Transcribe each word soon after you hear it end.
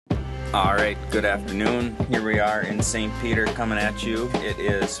All right, good afternoon. Here we are in St. Peter coming at you. It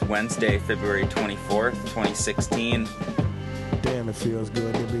is Wednesday, February 24th, 2016. Damn, it feels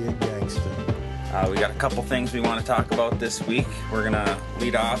good to be a gangster. We got a couple things we want to talk about this week. We're going to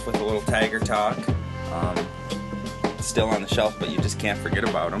lead off with a little Tiger talk. Still on the shelf, but you just can't forget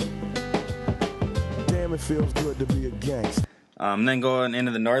about them. Damn, it feels good to be a gangster. Then going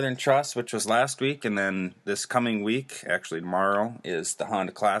into the Northern Trust, which was last week, and then this coming week, actually tomorrow, is the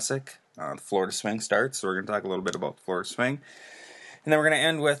Honda Classic. The Florida Swing starts, so we're going to talk a little bit about the Florida Swing. And then we're going to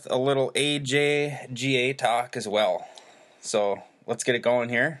end with a little AJGA talk as well. So let's get it going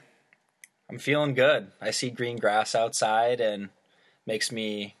here. I'm feeling good. I see green grass outside and makes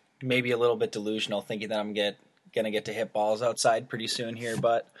me maybe a little bit delusional thinking that I'm going to get to hit balls outside pretty soon here,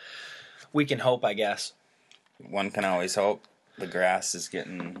 but we can hope, I guess. One can always hope. The grass is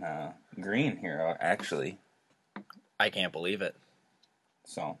getting green here, actually. I can't believe it.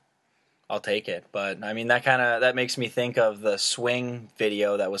 So I'll take it. But I mean, that makes me think of the swing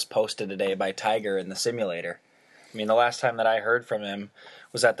video that was posted today by Tiger in the simulator. I mean, the last time that I heard from him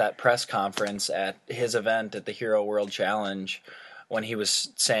was at that press conference at his event at the Hero World Challenge when he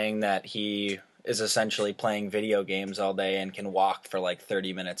was saying that he is essentially playing video games all day and can walk for like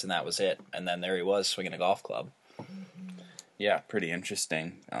 30 minutes and that was it. And then there he was swinging a golf club. Yeah, pretty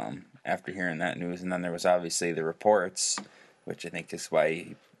interesting after hearing that news. And then there was obviously the reports, which I think is why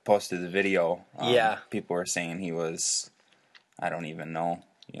he posted the video. Yeah. People were saying he was, I don't even know,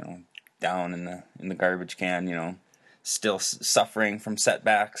 down in the garbage can, still suffering from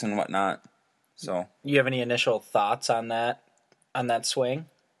setbacks and whatnot. So, you have any initial thoughts on that swing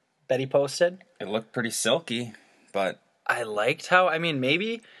that he posted? It looked pretty silky, but I liked how, I mean,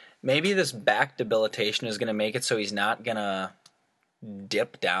 maybe this back debilitation is going to make it so he's not going to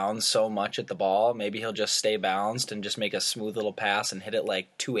dip down so much at the ball. Maybe he'll just stay balanced and just make a smooth little pass and hit it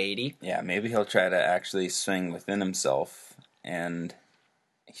like 280. Yeah, maybe he'll try to actually swing within himself and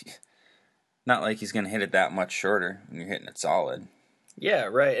not like he's going to hit it that much shorter when you're hitting it solid. Yeah,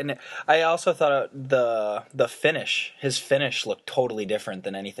 right. And I also thought the finish, his finish looked totally different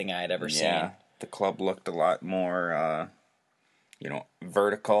than anything I had ever seen. Yeah, the club looked a lot more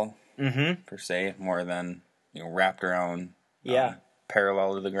vertical, per se, more than, wrapped around,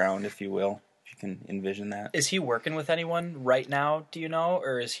 parallel to the ground, if you will, if you can envision that. Is he working with anyone right now, do you know,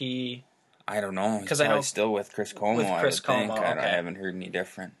 or is he... I don't know. He's probably still with Chris Como, with Chris Como, I okay. haven't heard any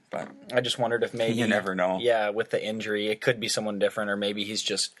different, but... I just wondered if maybe... You never know. Yeah, with the injury, it could be someone different, or maybe he's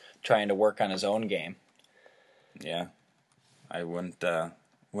just trying to work on his own game. Yeah. I wouldn't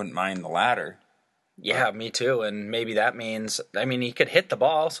mind the latter. Yeah, me too. And maybe that means, I mean, he could hit the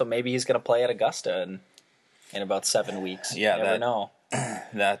ball, so maybe he's going to play at Augusta in about 7 weeks. Yeah, you never know.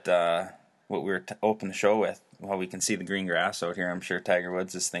 What we were open the show with, well, we can see the green grass out here. I'm sure Tiger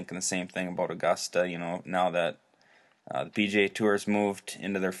Woods is thinking the same thing about Augusta. Now that the PGA Tour's moved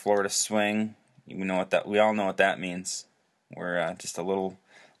into their Florida swing, we all know what that means. We're just a little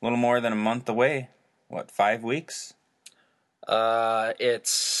more than a month away. What, 5 weeks?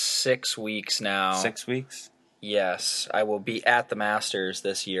 It's 6 weeks now. 6 weeks? Yes, I will be at the Masters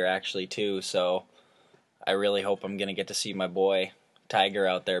this year, actually, too, so I really hope I'm going to get to see my boy Tiger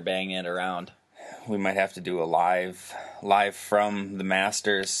out there banging it around. We might have to do a live from the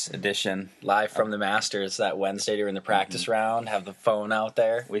Masters edition. Live from the Masters that Wednesday during the practice round, have the phone out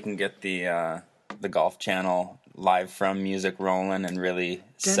there. We can get the Golf Channel live from music rolling and really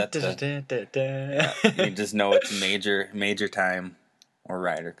set you just know it's major time, or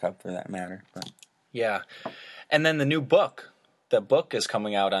Ryder Cup for that matter. But. Yeah. And then the new book. The book is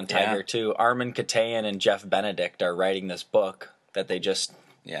coming out on Tiger too. Armin Katayan and Jeff Benedict are writing this book that they just...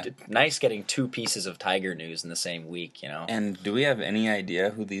 Yeah. Nice getting 2 pieces of Tiger news in the same week, And do we have any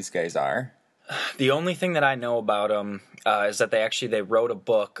idea who these guys are? The only thing that I know about them is that they wrote a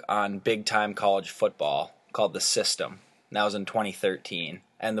book on big-time college football called The System. That was in 2013.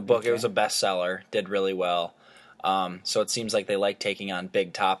 And the book, It was a bestseller, did really well. So it seems like they like taking on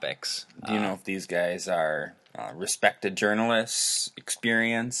big topics. Do you know if these guys are respected journalists,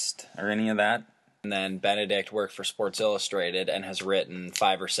 experienced, or any of that? And then Benedict worked for Sports Illustrated and has written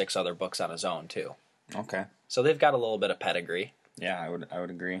 5 or 6 other books on his own, too. Okay. So they've got a little bit of pedigree. Yeah, I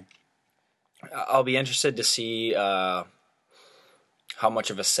would agree. I'll be interested to see how much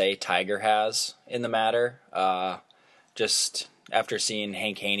of a say Tiger has in the matter. Just after seeing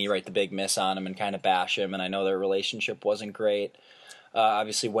Hank Haney write the big miss on him and kind of bash him, and I know their relationship wasn't great,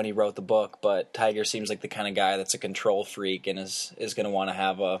 obviously when he wrote the book, but Tiger seems like the kind of guy that's a control freak and is going to want to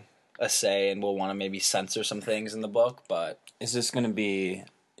have a say and will want to maybe censor some things in the book. But is this going to be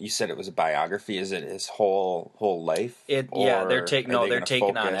you said it was a biography. Is it his whole life? They're taking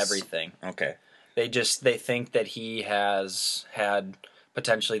on everything. Okay. They think that he has had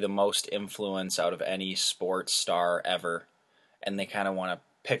potentially the most influence out of any sports star ever, and they kind of want to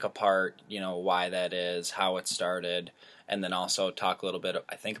pick apart, why that is, how it started, and then also talk a little bit,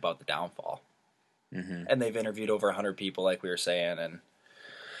 I think, about the downfall. Mm-hmm. And they've interviewed over 100 people, like we were saying, and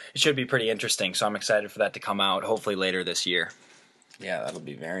it should be pretty interesting. So I'm excited for that to come out, hopefully later this year. Yeah, that'll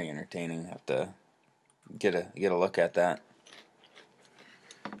be very entertaining. Have to get a look at that.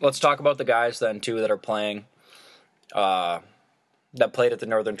 Let's talk about the guys then too that are playing, that played at the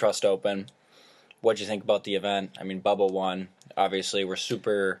Northern Trust Open. What'd you think about the event? I mean, Bubba won. Obviously, we're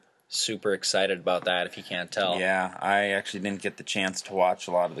super excited about that. If you can't tell. Yeah, I actually didn't get the chance to watch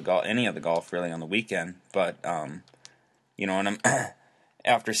a lot of any of the golf really on the weekend, but and I'm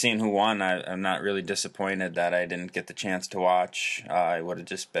after seeing who won, I'm not really disappointed that I didn't get the chance to watch. I would have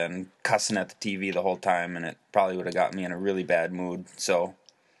just been cussing at the TV the whole time, and it probably would have got me in a really bad mood. So.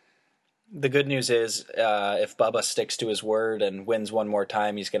 The good news is, if Bubba sticks to his word and wins one more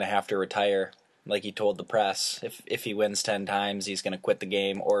time, he's going to have to retire, like he told the press. If he wins 10 times, he's going to quit the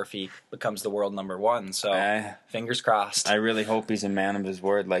game, or if he becomes the world number one. So, fingers crossed. I really hope he's a man of his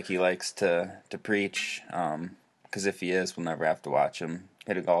word, like he likes to preach. Because if he is, we'll never have to watch him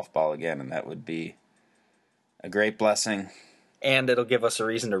hit a golf ball again, and that would be a great blessing. And it'll give us a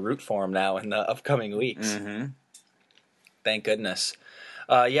reason to root for him now in the upcoming weeks. Mm-hmm. Thank goodness.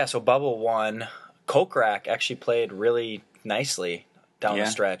 So Bubba won. Kokrak actually played really nicely down the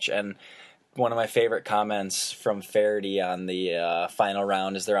stretch, and one of my favorite comments from Faraday on the final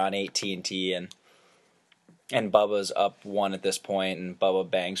round is they're on AT&T, and Bubba's up one at this point, and Bubba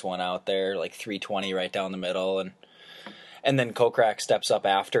bangs one out there, like 320 right down the middle, and then Kokrak steps up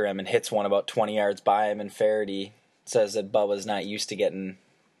after him and hits one about 20 yards by him, and Faraday says that Bubba's not used to getting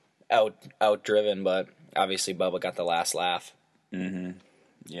out-driven, but obviously Bubba got the last laugh. Mm-hmm.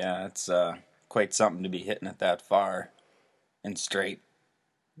 Yeah, it's quite something to be hitting it that far and straight.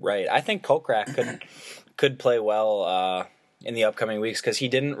 Right. I think Kokrak could play well in the upcoming weeks because he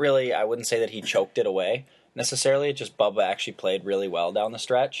didn't really, I wouldn't say that he choked it away necessarily, just Bubba actually played really well down the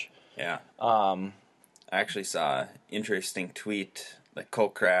stretch. Yeah. I actually saw an interesting tweet, like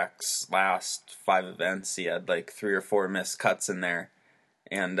Kokrak's last 5 events, he had like 3 or 4 missed cuts in there.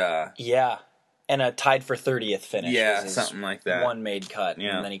 And and a tied for 30th finish. Yeah, something like that. One made cut,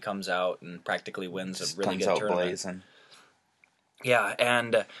 and then he comes out and practically wins a really good tournament. Blazing. Yeah,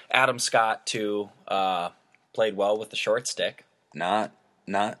 and Adam Scott too played well with the short stick. Not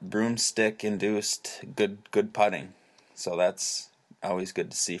broomstick induced good putting, so that's always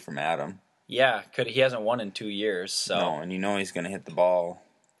good to see from Adam. Yeah, he hasn't won in 2 years, so no, and he's going to hit the ball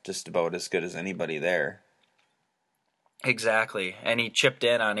just about as good as anybody there. Exactly, and he chipped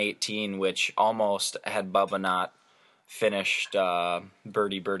in on 18, which almost had Bubba not finished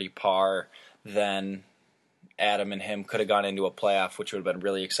birdie par, then Adam and him could have gone into a playoff, which would have been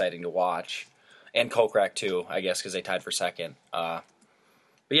really exciting to watch. And Kokrak too, I guess, because they tied for second. But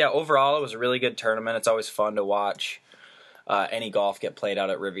yeah, overall it was a really good tournament. It's always fun to watch any golf get played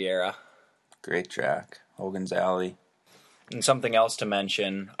out at Riviera. Great track, Hogan's Alley. And something else to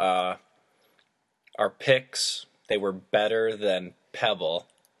mention, our picks, they were better than Pebble,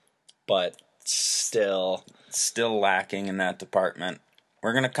 but still lacking in that department.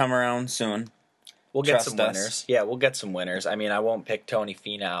 We're going to come around soon. We'll get some winners. Yeah, we'll get some winners. I mean, I won't pick Tony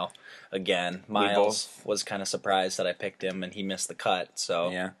Finau again. Miles was kind of surprised that I picked him, and he missed the cut.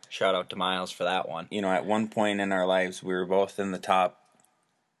 So shout out to Miles for that one. At one point in our lives, we were both in the top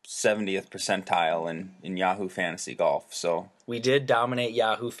 70th percentile in Yahoo Fantasy Golf. So we did dominate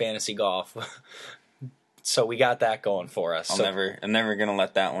Yahoo Fantasy Golf. So we got that going for us. I'm never going to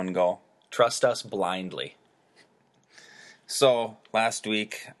let that one go. Trust us blindly. So, last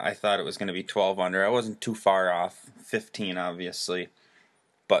week, I thought it was going to be 12 under. I wasn't too far off, 15 obviously.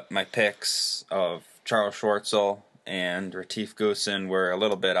 But my picks of Charles Schwartzel and Retief Goosen were a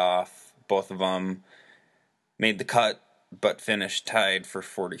little bit off. Both of them made the cut, but finished tied for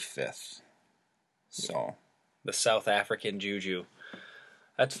 45th. So, the South African Juju.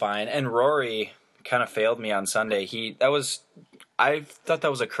 That's fine. And Rory kind of failed me on Sunday. I thought that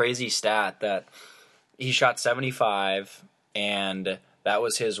was a crazy stat that he shot 75 and that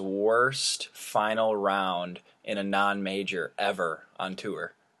was his worst final round in a non-major ever on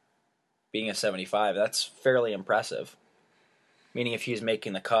tour. Being a 75, that's fairly impressive. Meaning if he's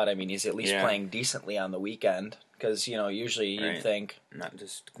making the cut, I mean, he's at least playing decently on the weekend. Because, usually you'd think... Not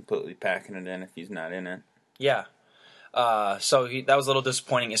just completely packing it in if he's not in it. Yeah. So that was a little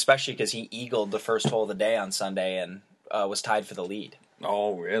disappointing, especially because he eagled the first hole of the day on Sunday and was tied for the lead.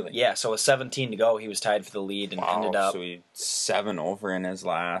 Oh, really? Yeah, so with 17 to go, he was tied for the lead and ended up... So he 7 over in the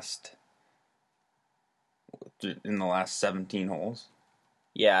last 17 holes.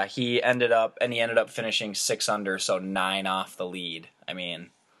 Yeah, he ended up finishing 6 under, so 9 off the lead. I mean...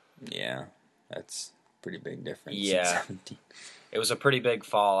 Yeah, that's pretty big difference. Yeah. In 17. It was a pretty big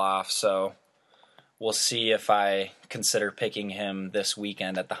fall off, so we'll see if I consider picking him this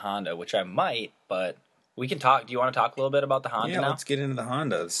weekend at the Honda, which I might, but we can talk. Do you want to talk a little bit about the Honda now? Yeah, let's get into the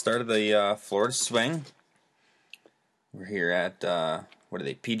Honda. The start of the Florida Swing. We're here at, what are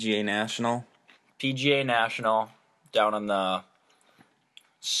they, PGA National? PGA National, down on the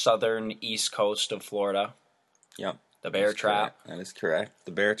southern east coast of Florida. Yep. The Bear Trap. That is correct.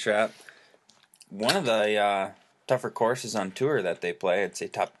 The Bear Trap. One of the tougher courses on tour that they play. I'd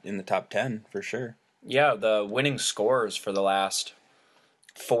say in the top 10 for sure. Yeah, the winning scores for the last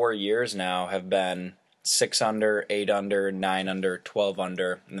 4 years now have been 6 under, 8 under, 9 under, 12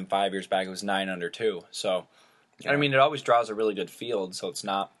 under, and then 5 years back it was 9 under too. So, yeah. I mean, it always draws a really good field, so it's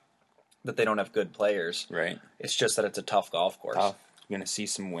not that they don't have good players. Right. It's just that it's a tough golf course. Tough. You're going to see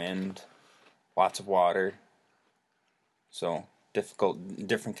some wind, lots of water. So,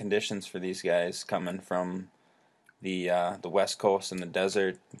 different conditions for these guys coming from the West Coast and the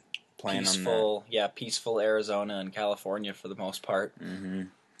desert. Playing peaceful Arizona and California for the most part. Mm-hmm.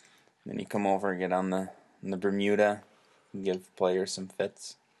 Then you come over and get on the Bermuda and give players some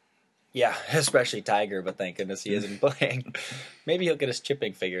fits. Yeah, especially Tiger, but thank goodness he isn't playing. Maybe he'll get his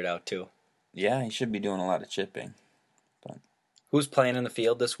chipping figured out too. Yeah, he should be doing a lot of chipping. But who's playing in the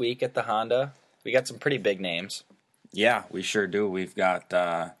field this week at the Honda? We got some pretty big names. Yeah, we sure do. We've got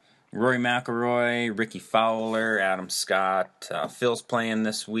Rory McIlroy, Ricky Fowler, Adam Scott. Phil's playing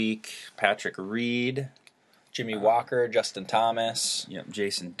this week. Patrick Reed. Jimmy Walker, Justin Thomas. Yep,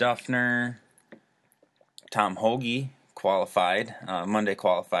 Jason Duffner. Tom Hoagie qualified. Monday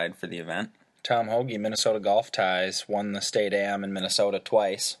qualified for the event. Tom Hoagie, Minnesota Golf Ties, won the State Am in Minnesota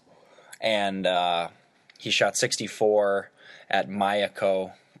twice. And he shot 64 at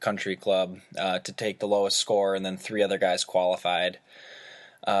Mayako Country Club to take the lowest score, and then 3 other guys qualified.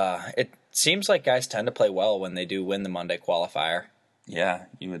 It seems like guys tend to play well when they do win the Monday qualifier. Yeah,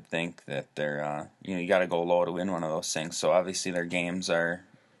 you would think that they're, you got to go low to win one of those things. So obviously their games are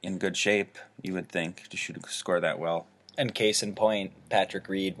in good shape, you would think, to shoot a score that well. And case in point, Patrick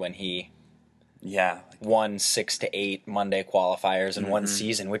Reed, when he won 6 to 8 Monday qualifiers in one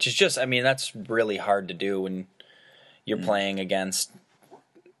season, which is just, I mean, that's really hard to do when you're playing against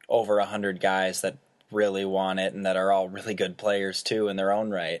over 100 guys that really want it and that are all really good players too in their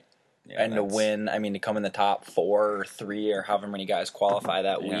own right. Yeah, and to win, I mean, to come in the top 4 or 3 or however many guys qualify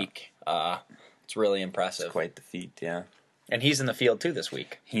that week, it's really impressive. It's quite the feat, yeah. And he's in the field too this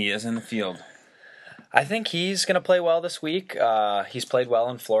week. He is in the field. I think he's going to play well this week. He's played well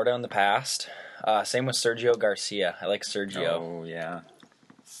in Florida in the past. Same with Sergio Garcia. I like Sergio. Oh, yeah.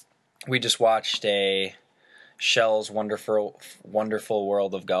 We just watched a Shell's Wonderful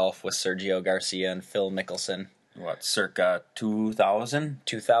World of Golf with Sergio Garcia and Phil Mickelson. What, circa 2000?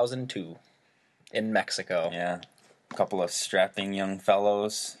 2002 in Mexico. Yeah. A couple of strapping young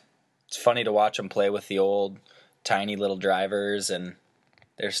fellows. It's funny to watch them play with the old tiny little drivers, and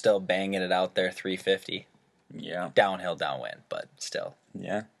they're still banging it out there 350. Yeah. Downhill, downwind, but still.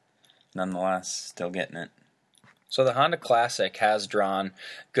 Yeah. Nonetheless, still getting it. So the Honda Classic has drawn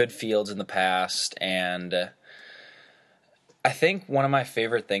good fields in the past, and I think one of my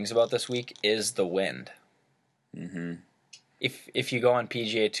favorite things about this week is the wind. Mm-hmm. If you go on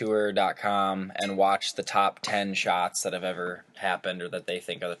PGAtour.com and watch the top 10 shots that have ever happened or that they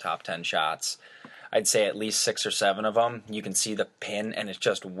think are the top 10 shots, I'd say at least 6 or 7 of them, you can see the pin and it's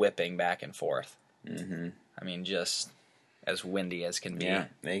just whipping back and forth. Mm-hmm. I mean, just as windy as can be. Yeah,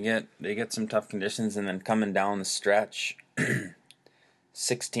 they get some tough conditions, and then coming down the stretch,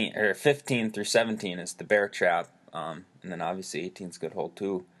 15 through 17 is the Bear Trap, and then obviously 18 is a good hole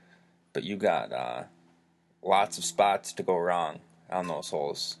too. But you got lots of spots to go wrong on those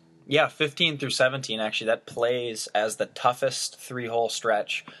holes. Yeah, 15 through 17 actually, that plays as the toughest 3-hole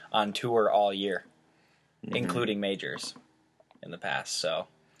stretch on tour all year, including majors in the past. So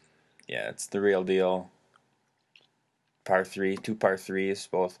yeah, it's the real deal. Two par threes,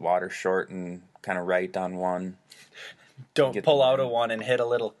 both water short and kind of right on one. Don't pull out a one and hit a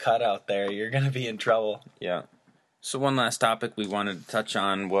little cut out there. You're going to be in trouble. Yeah. So one last topic we wanted to touch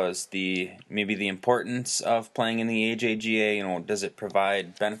on was maybe the importance of playing in the AJGA. You know, does it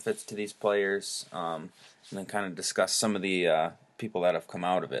provide benefits to these players? And then kind of discuss some of the people that have come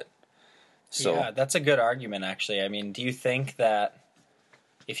out of it. So yeah, that's a good argument, actually. I mean, do you think that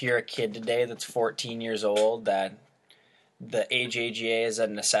if you're a kid today that's 14 years old, that the AJGA is a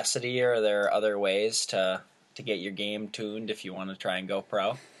necessity, or are there other ways to get your game tuned if you want to try and go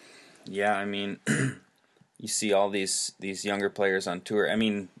pro? Yeah, I mean, you see all these younger players on tour. I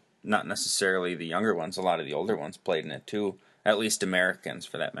mean, not necessarily the younger ones. A lot of the older ones played in it too, at least Americans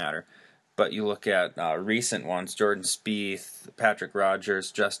for that matter. But you look at recent ones, Jordan Spieth, Patrick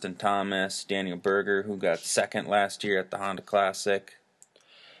Rogers, Justin Thomas, Daniel Berger, who got second last year at the Honda Classic.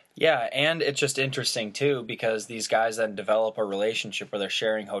 Yeah, and it's just interesting too because these guys then develop a relationship where they're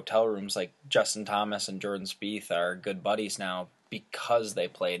sharing hotel rooms. Like Justin Thomas and Jordan Spieth are good buddies now because they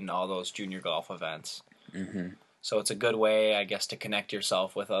played in all those junior golf events. Mm-hmm. So it's a good way, I guess, to connect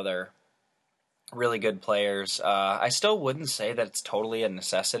yourself with other really good players. I still wouldn't say that it's totally a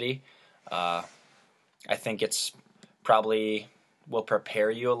necessity. I think it's probably will prepare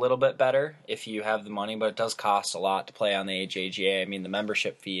you a little bit better if you have the money, but it does cost a lot to play on the AJGA. I mean, the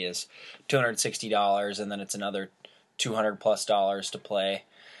membership fee is $260, and then it's another $200+ to play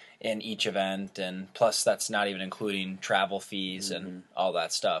in each event, and plus that's not even including travel fees and all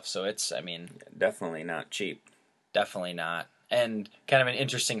that stuff. So it's, I mean, definitely not cheap. Definitely not. And kind of an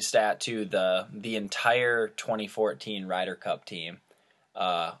interesting stat too, the entire 2014 Ryder Cup team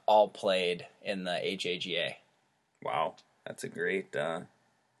all played in the AJGA. Wow, that's a great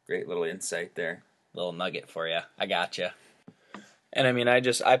little insight there. Little nugget for you. I gotcha. And I mean,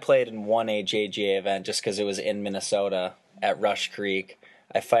 I played in one AJGA event just because it was in Minnesota at Rush Creek.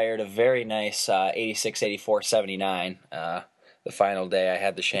 I fired a very nice 86, 84, 79. The final day I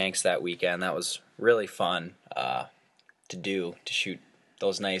had the Shanks that weekend. That was really fun to shoot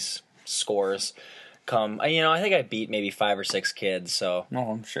those nice scores. I think I beat maybe 5 or 6 kids. So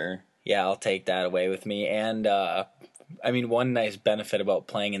Oh, I'm sure. yeah, I'll take that away with me. And I mean, one nice benefit about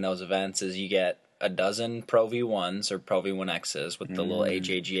playing in those events is you get a dozen Pro V1s or Pro V1Xs with the little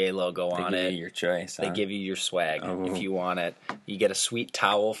AJGA logo on They it. give you your choice. They huh? give you your swag Oh. if you want it. You get a sweet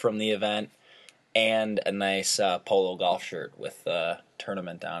towel from the event and a nice polo golf shirt with the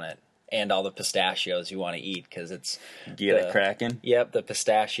tournament on it. And all the pistachios you want to eat because it's... Get it cracking? Yep, the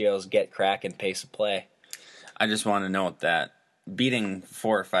pistachios get cracking pace of play. I just want to note that beating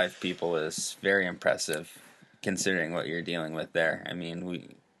 4 or 5 people is very impressive considering what you're dealing with there. I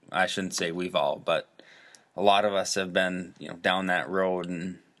mean, I shouldn't say we've all, but a lot of us have been, down that road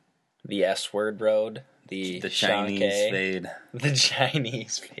and The S-word road. The Chinese Shanke, fade. The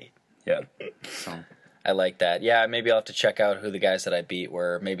Chinese fade. Yeah. So, I like that. Yeah, maybe I'll have to check out who the guys that I beat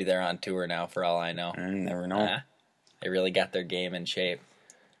were. Maybe they're on tour now for all I know. you never know. They really got their game in shape.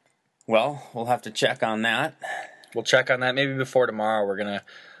 Well, we'll have to check on that. We'll check on that. Maybe before tomorrow we're going to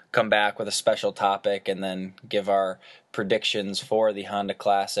come back with a special topic and then give our predictions for the Honda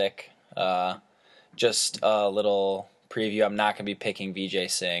Classic. Just a little preview. I'm not going to be picking Vijay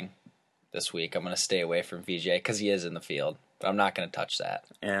Singh this week. I'm going to stay away from Vijay because he is in the field. But I'm not going to touch that.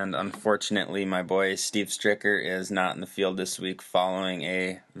 And unfortunately, my boy Steve Stricker is not in the field this week following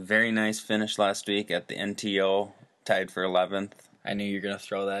a very nice finish last week at the NTO, tied for 11th. I knew you were going to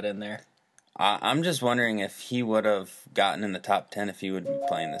throw that in there. I'm just wondering if he would have gotten in the top 10 if he would be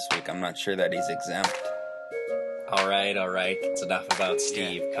playing this week. I'm not sure that he's exempt. All right. It's enough about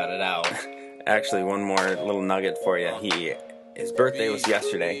Steve. Yeah. Cut it out. Actually, one more little nugget for you. His birthday was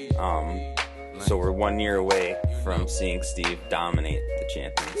yesterday, so we're 1 year away from seeing Steve dominate the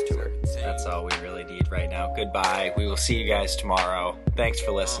Champions Tour. That's all we really need right now. Goodbye. We will see you guys tomorrow. Thanks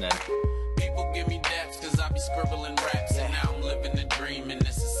for listening. People give me daps cause I be scribbling raps and now I'm living the dream and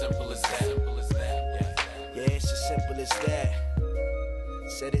it's as simple as that. Yeah, it's as simple as that.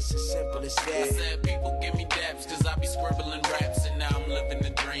 Said it's as simple as I that. said people give me daps cause I be scribbling raps and now I'm living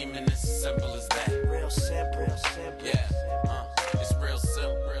the dream and it's as simple as that. Real simple, simple. Yeah,